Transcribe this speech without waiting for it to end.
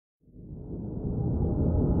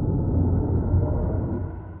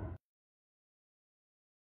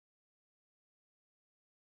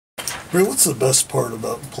Bria, what's the best part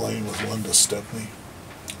about playing with Linda Stepney?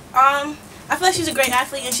 I feel like she's a great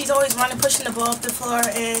athlete, and she's always running, pushing the ball up the floor,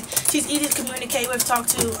 and she's easy to communicate with, talk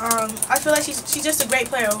to. I feel like she's just a great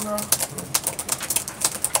player overall.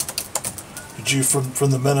 Did you,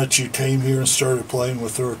 from the minute you came here and started playing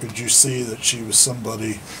with her, could you see that she was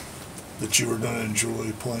somebody that you were going to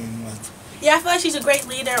enjoy playing with? Yeah, I feel like she's a great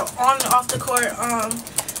leader on and off the court.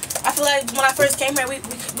 I feel like when I first came here,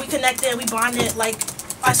 we connected, we bonded like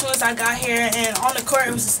as soon as I got here, and on the court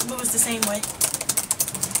it was the same way.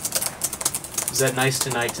 Was that nice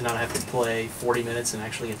tonight to not have to play 40 minutes and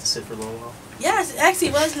actually get to sit for a little while? Yeah, it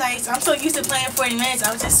actually was nice. I'm so used to playing 40 minutes.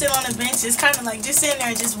 I was just sitting on the bench, just kind of like just sitting there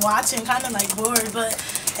and just watching, kind of like bored. But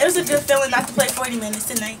it was a good feeling not to play 40 minutes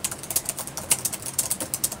tonight.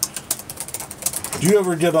 Do you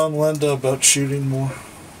ever get on Linda about shooting more?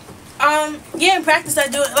 Yeah, in practice I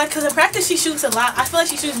do it. Like, cause in practice she shoots a lot. I feel like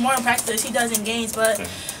she shoots more in practice than she does in games. But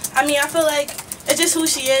I mean, I feel like it's just who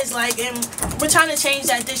she is. Like, and we're trying to change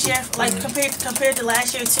that this year. Like compared to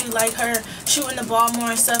last year too. Like her shooting the ball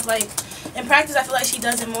more and stuff. Like in practice, I feel like she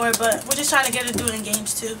does it more. But we're just trying to get her to do it in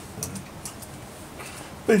games too.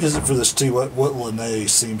 Big is it for this team? What Lene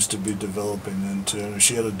seems to be developing into.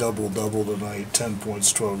 She had a double-double tonight, 10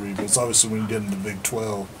 points, 12 rebounds. Obviously, when you get into Big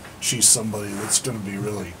 12, she's somebody that's going to be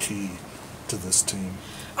really key to this team.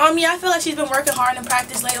 Yeah, I feel like she's been working hard in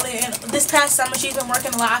practice lately, and this past summer she's been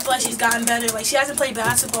working a lot. I feel like she's gotten better. Like, she hasn't played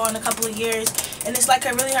basketball in a couple of years, and it's like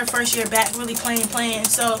really her first year back, really playing.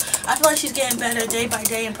 So I feel like she's getting better day by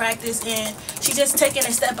day in practice, and she's just taking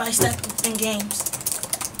it step by step in games.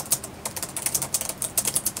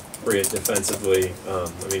 Bria, defensively, I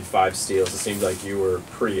mean, 5 steals. It seemed like you were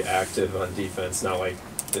pretty active on defense. Not like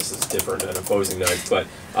this is different than opposing nights, but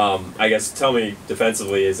I guess tell me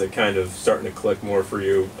defensively, is it kind of starting to click more for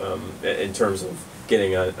you in terms of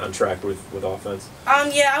getting on track with offense?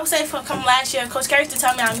 Yeah, I would say from last year, Coach Carey used to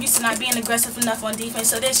tell me I'm used to not being aggressive enough on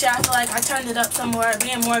defense. So this year I feel like I turned it up some more,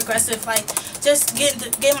 being more aggressive, like just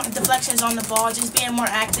getting my deflections on the ball, just being more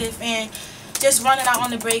active and just running out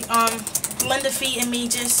on the break. Linda feet and me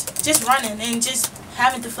just running and just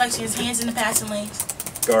having deflections, hands in the passing lanes.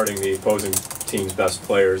 Guarding the opposing team's best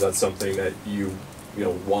players, that's something that you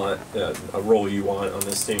want, a role you want on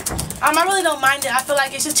this team? I really don't mind it. I feel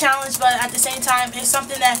like it's a challenge, but at the same time, it's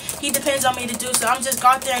something that he depends on me to do. So I'm just go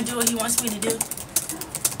out there and do what he wants me to do.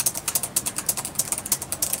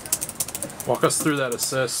 Walk us through that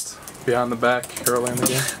assist behind the back early in the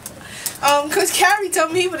game. Coach Carey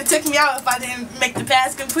told me he would have took me out if I didn't make the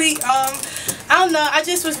pass complete. I don't know. I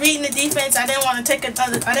just was reading the defense. I didn't want to I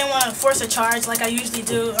didn't want to force a charge like I usually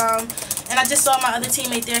do. And I just saw my other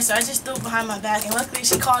teammate there, so I just threw it behind my back. And luckily,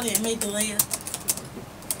 she caught it and made the layup.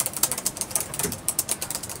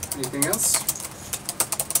 Anything else?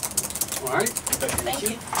 All right. Thank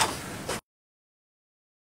you.